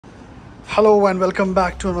Hello and welcome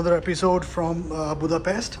back to another episode from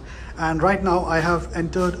Budapest. And right now I have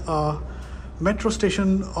entered a metro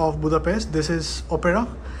station of Budapest. This is Opera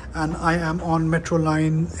and I am on metro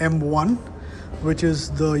line M1, which is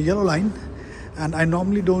the yellow line. And I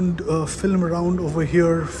normally don't film around over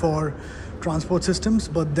here for transport systems,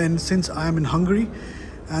 but then since I am in Hungary,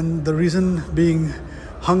 and the reason being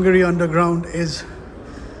Hungary Underground is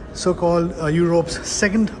so-called Europe's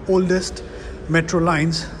second oldest metro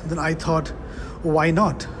lines, then I thought, why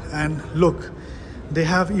not? And look, they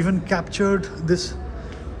have even captured this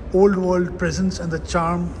old world presence and the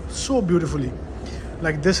charm so beautifully.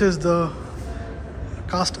 Like, this is the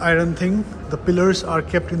cast iron thing, the pillars are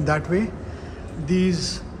kept in that way.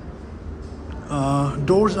 These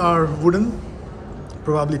doors are wooden,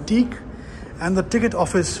 probably teak, and the ticket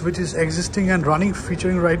office, which is existing and running,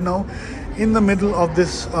 featuring right now in the middle of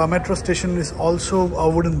this metro station, is also a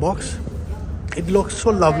wooden box. It looks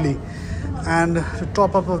so lovely, and to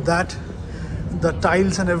top up of that, the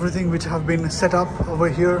tiles and everything which have been set up over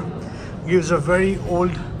here gives a very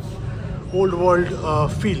old world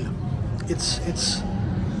feel.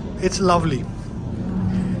 It's lovely.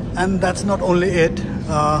 And that's not only it.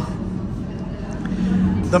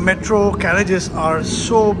 The metro carriages are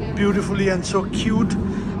so beautifully and so cute.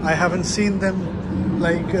 I haven't seen them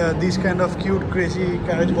like these kind of cute, crazy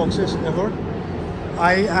carriage boxes ever.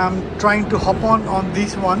 I am trying to hop on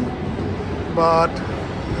this one, but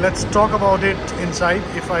let's talk about it inside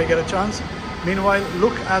if I get a chance. Meanwhile,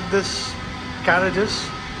 look at this carriages,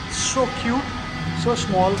 so cute, so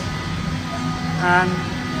small and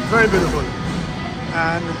very beautiful.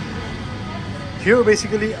 And here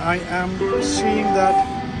basically I am seeing that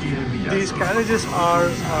these carriages are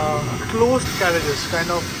closed carriages, kind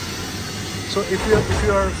of. So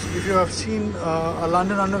if you have seen a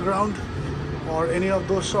London Underground or any of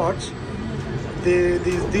those sorts,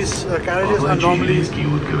 these carriages are normally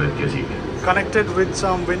connected with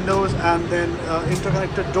some windows and then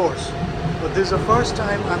interconnected doors. But this is the first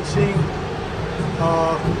time I'm seeing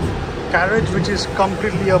a carriage which is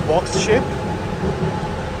completely a box shape,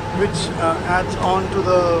 which adds on to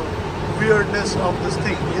the weirdness of this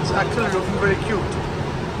thing. It's actually looking very cute.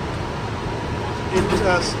 It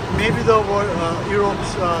may be the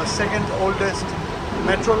Europe's second oldest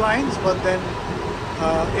metro lines, but then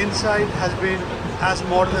inside has been as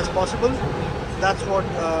modern as possible. That's what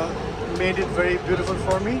made it very beautiful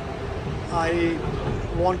for me. I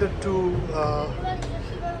wanted to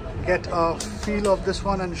get a feel of this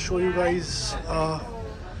one and show you guys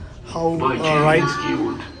how ride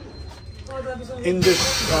in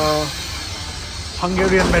this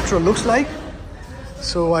Hungarian metro looks like.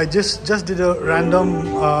 So I just did a random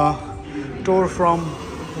tour from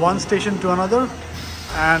one station to another,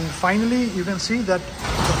 and finally you can see that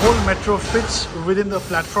the whole metro fits within the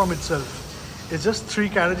platform itself. It's just 3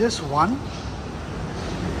 carriages, 1,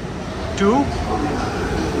 2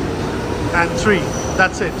 and 3.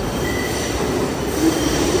 That's it.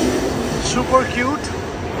 Super cute,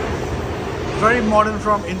 very modern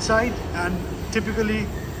from inside, and typically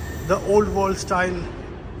the old world style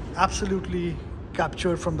absolutely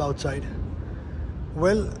captured from the outside.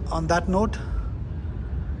 Well, on that note,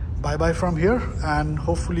 bye bye from here, and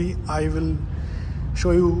hopefully I will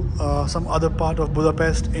show you some other part of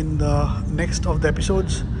Budapest in the next of the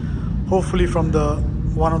episodes, hopefully from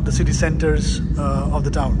one of the city centers of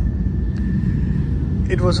the town.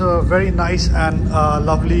 It was a very nice and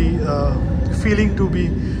lovely feeling to be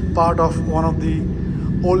part of one of the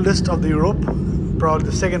oldest of the Europe, probably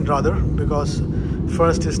the second rather, because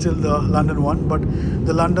first is still the London one. But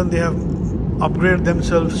the London, they have upgraded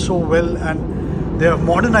themselves so well, and they have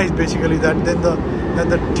modernized basically that then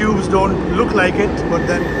the tubes don't look like it, but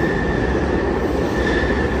then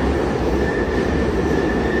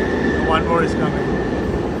one more is coming.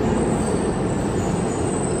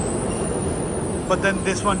 But then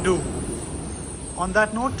this one do. On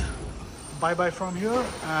that note, bye bye from here,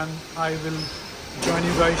 and I will join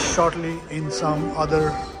you guys shortly in some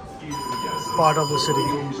other part of the city.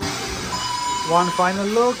 One final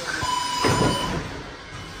look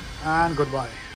and goodbye.